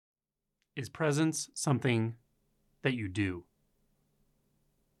Is presence something that you do?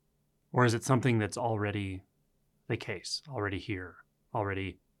 Or is it something that's already the case, already here,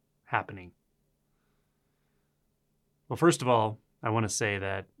 already happening? Well, first of all, I want to say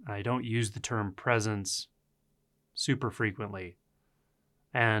that I don't use the term presence super frequently.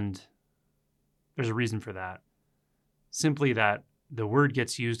 And there's a reason for that. Simply that the word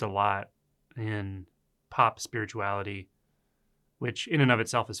gets used a lot in pop spirituality, which in and of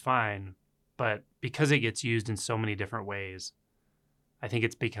itself is fine. But because it gets used in so many different ways, I think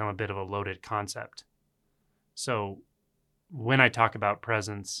it's become a bit of a loaded concept. So when I talk about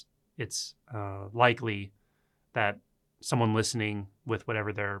presence, it's likely that someone listening with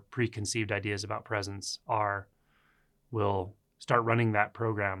whatever their preconceived ideas about presence are will start running that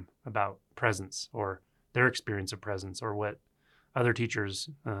program about presence or their experience of presence or what other teachers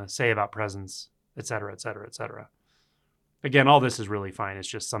say about presence, et cetera, et cetera, et cetera. Again, all this is really fine. It's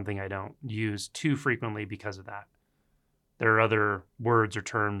just something I don't use too frequently because of that. There are other words or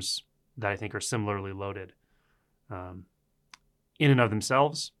terms that I think are similarly loaded. In and of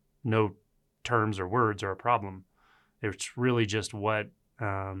themselves, no terms or words are a problem. It's really just what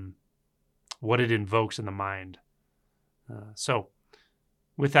it invokes in the mind. So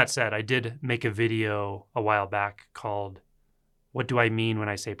with that said, I did make a video a while back called "What Do I Mean When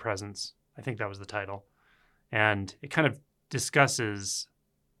I Say Presence?" I think that was the title. And it kind of discusses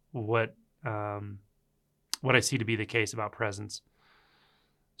what I see to be the case about presence.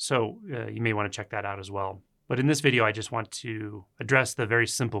 So you may want to check that out as well. But in this video, I just want to address the very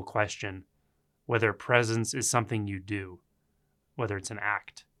simple question, whether presence is something you do, whether it's an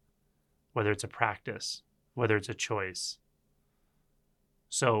act, whether it's a practice, whether it's a choice.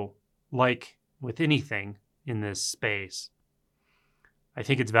 So like with anything in this space, I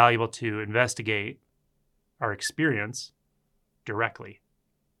think it's valuable to investigate our experience directly.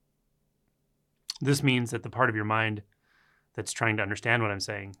 This means that the part of your mind that's trying to understand what I'm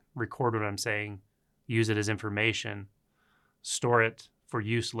saying, record what I'm saying, use it as information, store it for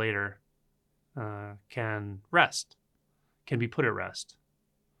use later, can rest, can be put at rest.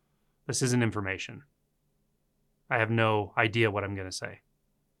 This isn't information. I have no idea what I'm going to say.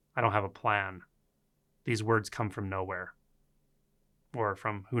 I don't have a plan. These words come from nowhere or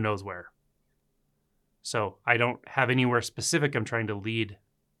from who knows where. So I don't have anywhere specific I'm trying to lead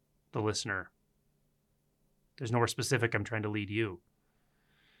the listener. There's nowhere specific I'm trying to lead you.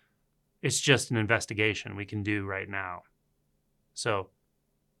 It's just an investigation we can do right now. So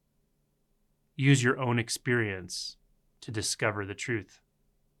use your own experience to discover the truth.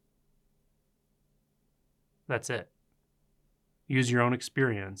 That's it. Use your own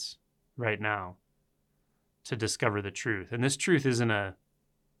experience right now to discover the truth. And this truth isn't a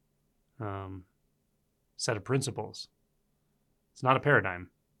set of principles. It's not a paradigm.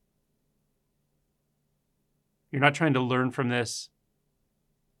 You're not trying to learn from this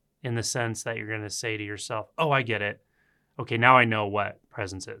in the sense that you're going to say to yourself, oh, I get it. Okay, now I know what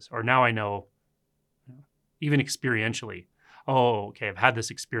presence is. Or now I know, even experientially, oh, okay, I've had this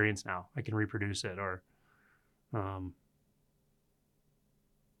experience now. I can reproduce it or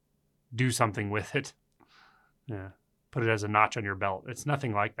do something with it. Yeah, put it as a notch on your belt. It's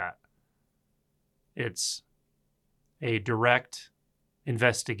nothing like that. It's a direct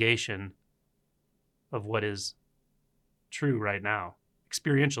investigation of what is true right now,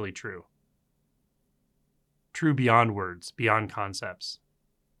 experientially true. True beyond words, beyond concepts,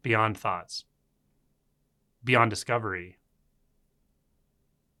 beyond thoughts, beyond discovery,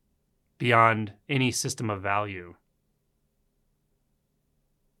 beyond any system of value,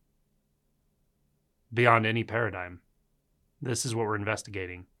 beyond any paradigm. This is what we're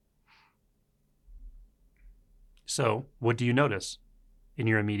investigating. So, what do you notice in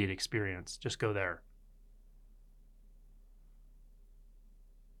your immediate experience? Just go there.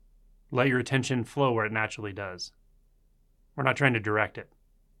 Let your attention flow where it naturally does. We're not trying to direct it.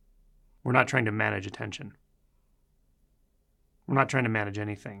 We're not trying to manage attention. We're not trying to manage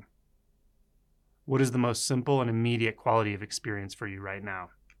anything. What is the most simple and immediate quality of experience for you right now?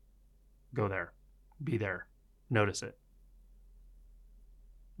 Go there. Be there. Notice it.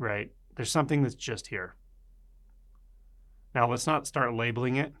 Right? There's something that's just here. Now, let's not start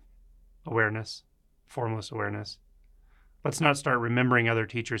labeling it awareness, formless awareness. Let's not start remembering other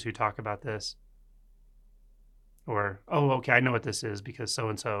teachers who talk about this. Or, oh, okay, I know what this is because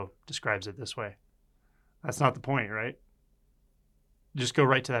so-and-so describes it this way. That's not the point, right? Just go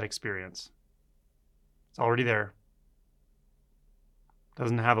right to that experience. It's already there.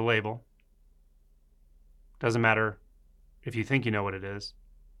 Doesn't have a label. Doesn't matter if you think you know what it is,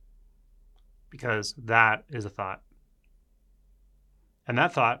 because that is a thought. And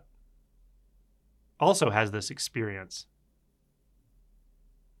that thought also has this experience.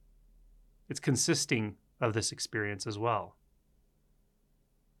 It's consisting of this experience as well.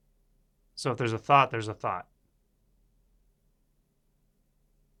 So if there's a thought, there's a thought.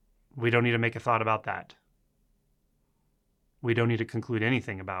 We don't need to make a thought about that. We don't need to conclude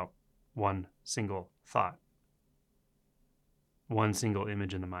anything about one single thought, one single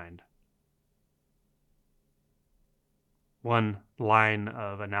image in the mind, one line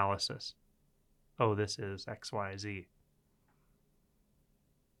of analysis. Oh, this is X, Y, Z.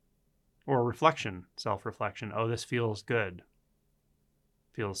 Or reflection, self-reflection. Oh, this feels good,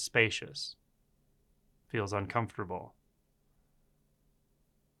 feels spacious, feels uncomfortable.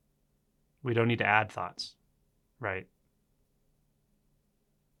 We don't need to add thoughts, right?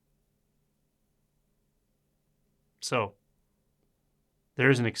 So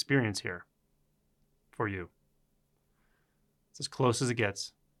there's an experience here for you. It's as close as it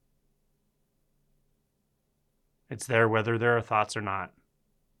gets. It's there whether there are thoughts or not.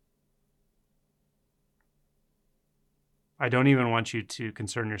 I don't even want you to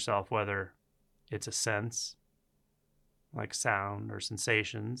concern yourself whether it's a sense, like sound or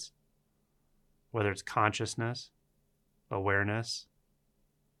sensations, whether it's consciousness, awareness.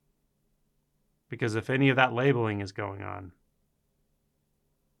 Because if any of that labeling is going on,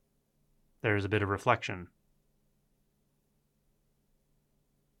 there's a bit of reflection.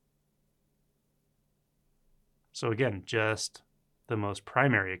 So again, just the most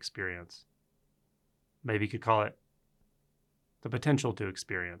primary experience. Maybe you could call it the potential to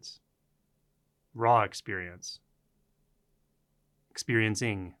experience, raw experience,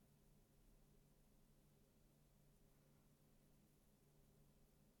 experiencing.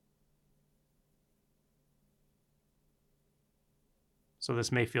 So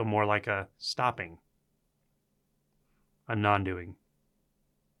this may feel more like a stopping, a non-doing.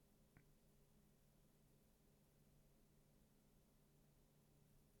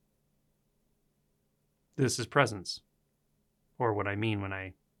 This is presence, or what I mean when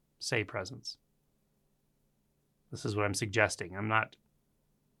I say presence. This is what I'm suggesting. I'm not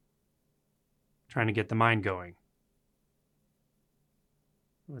trying to get the mind going.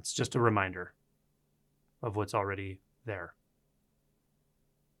 It's just a reminder of what's already there.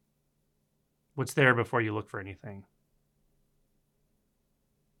 What's there before you look for anything?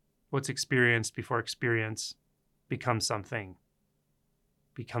 What's experienced before experience becomes something,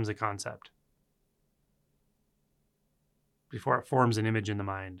 becomes a concept? Before it forms an image in the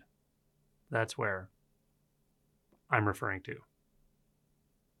mind. That's where I'm referring to.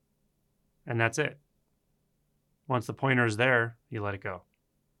 And that's it. Once the pointer is there, you let it go.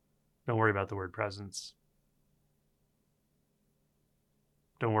 Don't worry about the word presence.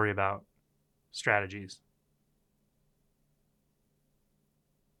 Don't worry about strategies.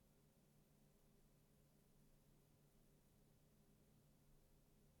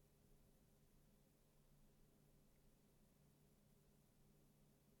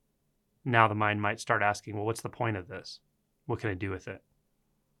 Now the mind might start asking, well, what's the point of this? What can I do with it?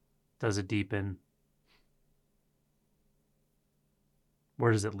 Does it deepen?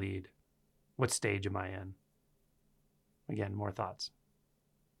 Where does it lead? What stage am I in? Again, more thoughts.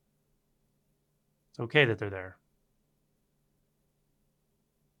 It's okay that they're there.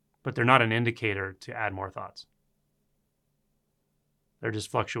 But they're not an indicator to add more thoughts. They're just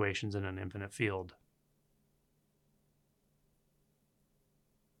fluctuations in an infinite field.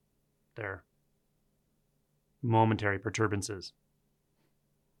 They're momentary perturbances.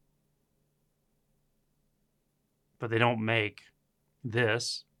 But they don't make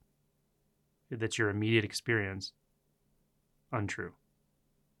this, that's your immediate experience, untrue.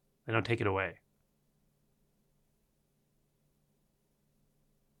 They don't take it away.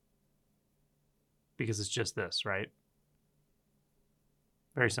 Because it's just this, right?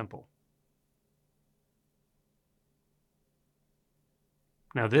 Very simple.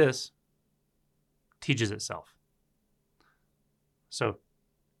 Now this teaches itself. So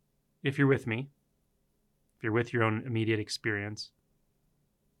if you're with me, if you're with your own immediate experience,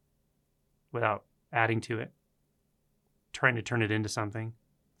 without adding to it, trying to turn it into something,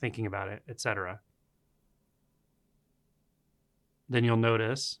 thinking about it, etc., then you'll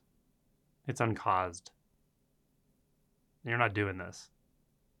notice it's uncaused. You're not doing this.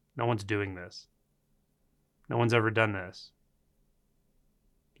 No one's doing this. No one's ever done this.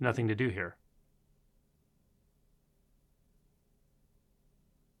 There's nothing to do here.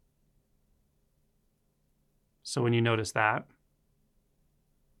 So when you notice that,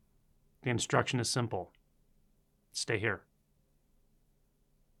 the instruction is simple. Stay here.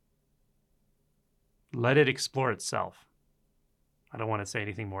 Let it explore itself. I don't want to say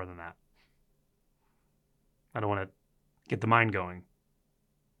anything more than that. I don't want to get the mind going.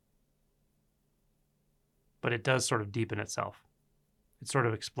 But it does sort of deepen itself. It sort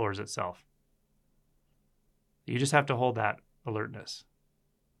of explores itself. You just have to hold that alertness,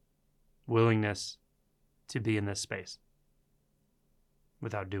 willingness to be in this space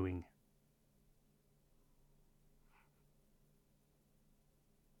without doing.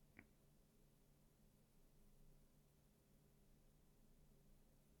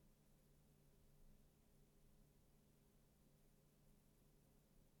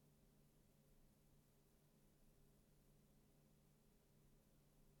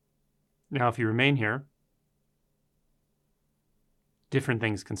 Now, if you remain here, different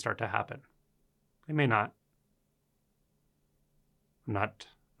things can start to happen. They may not. I'm not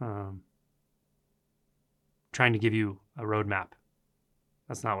trying to give you a roadmap.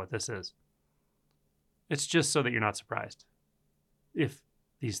 That's not what this is. It's just so that you're not surprised if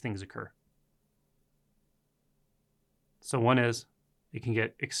these things occur. So one is, it can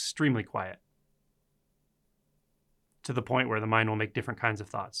get extremely quiet to the point where the mind will make different kinds of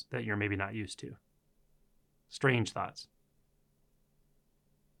thoughts that you're maybe not used to. Strange thoughts.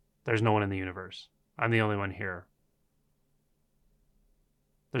 There's no one in the universe. I'm the only one here.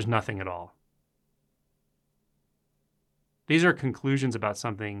 There's nothing at all. These are conclusions about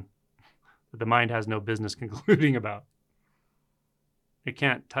something that the mind has no business concluding about. It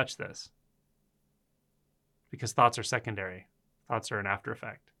can't touch this because thoughts are secondary. Thoughts are an after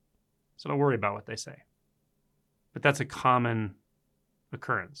effect. So don't worry about what they say. But that's a common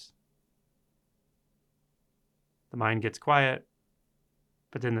occurrence. The mind gets quiet,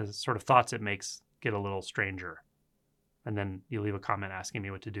 but then the sort of thoughts it makes get a little stranger. And then you leave a comment asking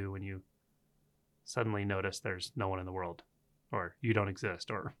me what to do when you suddenly notice there's no one in the world, or you don't exist,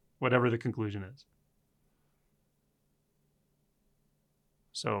 or whatever the conclusion is.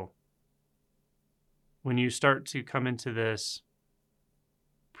 So when you start to come into this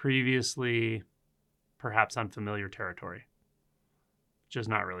previously perhaps unfamiliar territory, which is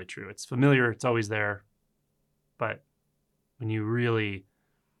not really true. It's familiar, it's always there. But when you really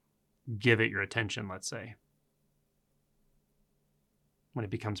give it your attention, let's say, when it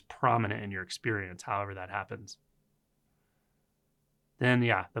becomes prominent in your experience, however that happens, then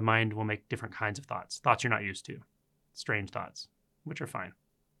yeah, the mind will make different kinds of thoughts you're not used to, strange thoughts, which are fine.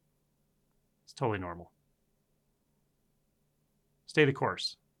 It's totally normal. Stay the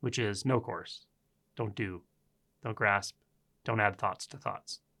course, which is no course. Don't do, don't grasp, don't add thoughts to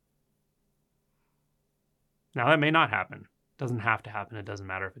thoughts. Now that may not happen. It doesn't have to happen. It doesn't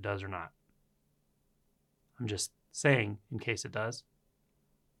matter if it does or not. I'm just saying, in case it does,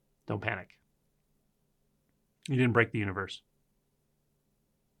 don't panic. You didn't break the universe.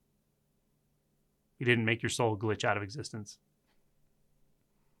 You didn't make your soul glitch out of existence.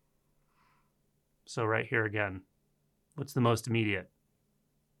 So right here again, what's the most immediate?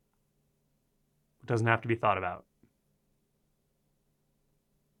 It doesn't have to be thought about.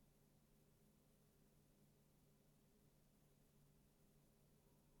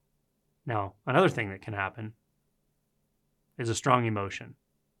 Now, another thing that can happen is a strong emotion.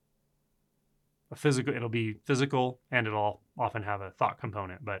 It'll be physical, and it'll often have a thought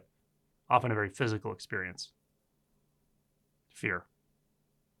component, but often a very physical experience. Fear.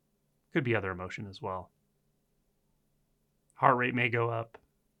 Could be other emotion as well. Heart rate may go up.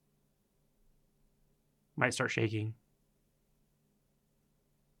 Might start shaking.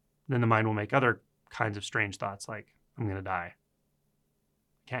 Then the mind will make other kinds of strange thoughts like, I'm going to die.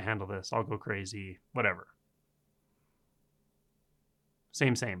 Can't handle this. I'll go crazy. Whatever.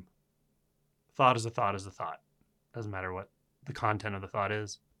 Same. Thought is a thought is a thought. Doesn't matter what the content of the thought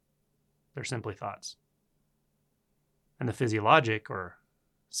is. They're simply thoughts. And the physiologic or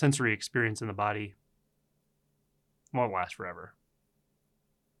sensory experience in the body won't last forever.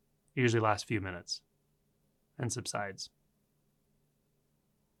 It usually lasts a few minutes and subsides.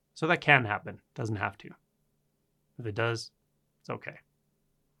 So that can happen. Doesn't have to. If it does, it's okay.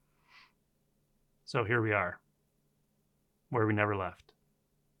 So here we are, where we never left.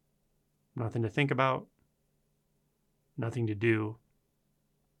 Nothing to think about, nothing to do,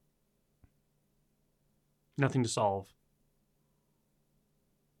 nothing to solve,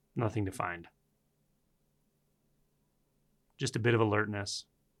 nothing to find. Just a bit of alertness,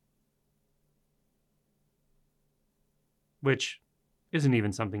 which isn't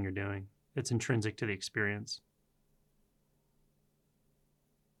even something you're doing. It's intrinsic to the experience.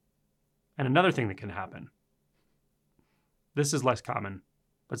 And another thing that can happen, this is less common,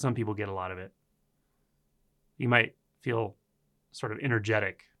 but some people get a lot of it. You might feel sort of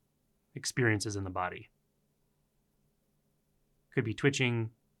energetic experiences in the body. Could be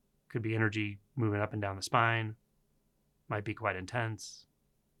twitching, could be energy moving up and down the spine, might be quite intense.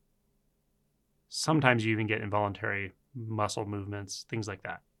 Sometimes you even get involuntary muscle movements, things like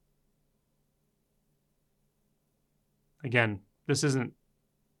that. Again, this isn't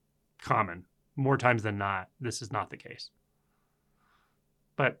common. More times than not, this is not the case.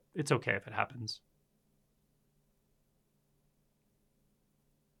 But it's okay if it happens.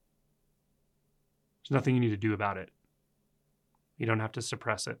 There's nothing you need to do about it. You don't have to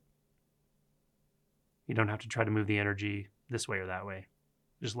suppress it. You don't have to try to move the energy this way or that way.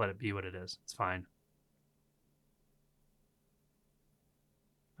 Just let it be what it is. It's fine.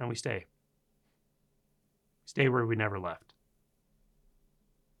 And we stay. Stay where we never left.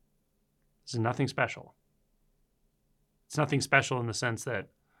 This is nothing special. It's nothing special in the sense that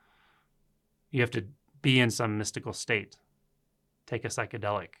you have to be in some mystical state, take a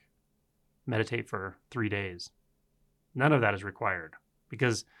psychedelic, meditate for 3 days. None of that is required,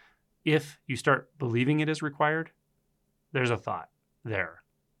 because if you start believing it is required, there's a thought there,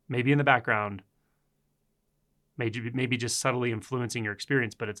 maybe in the background, maybe just subtly influencing your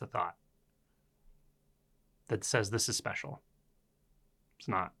experience, but it's a thought that says this is special. It's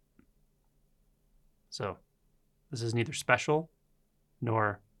not. So this is neither special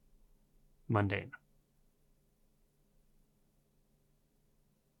nor mundane.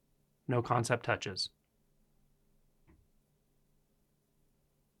 No concept touches.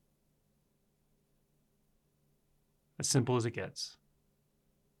 As simple as it gets.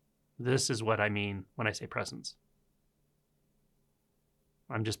 This is what I mean when I say presence.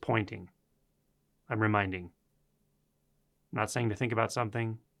 I'm just pointing. I'm reminding. I'm not saying to think about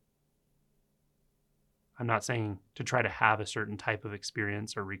something. I'm not saying to try to have a certain type of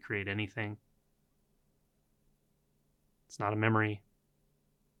experience or recreate anything. It's not a memory.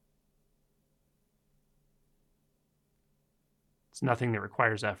 It's nothing that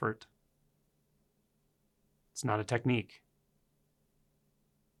requires effort. It's not a technique.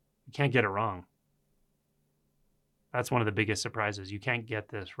 You can't get it wrong. That's one of the biggest surprises. You can't get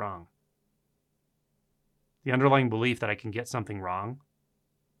this wrong. The underlying belief that I can get something wrong,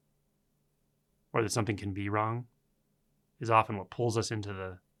 or that something can be wrong, is often what pulls us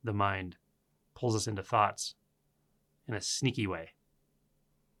into the mind, pulls us into thoughts in a sneaky way.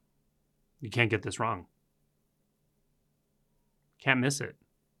 You can't get this wrong. Can't miss it.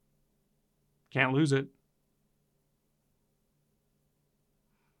 Can't lose it.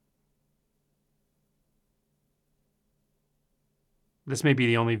 This may be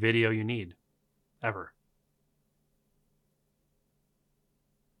the only video you need, ever.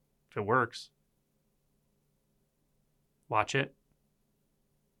 If it works, watch it,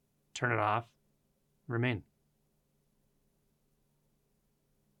 turn it off, remain.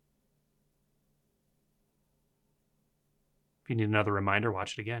 If you need another reminder,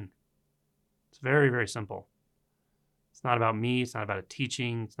 watch it again. It's very, very simple. It's not about me. It's not about a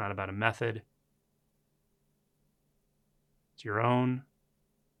teaching. It's not about a method. It's your own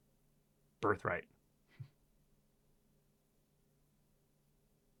birthright.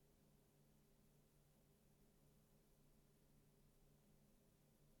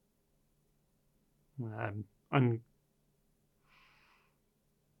 I'm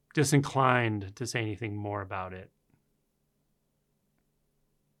disinclined to say anything more about it,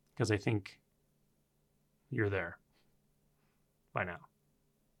 because I think you're there by now.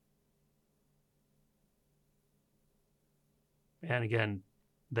 And again,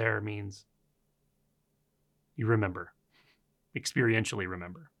 there means you remember, experientially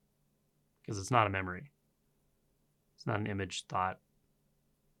remember, because it's not a memory. It's not an image, thought,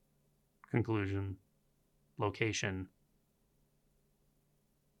 conclusion, location,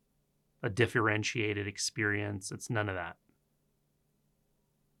 a differentiated experience. It's none of that.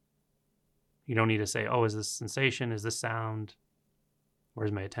 You don't need to say, oh, is this sensation? Is this sound?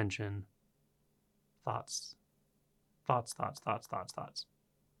 Where's my attention? Thoughts. Thoughts.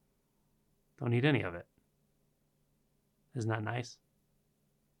 Don't need any of it. Isn't that nice?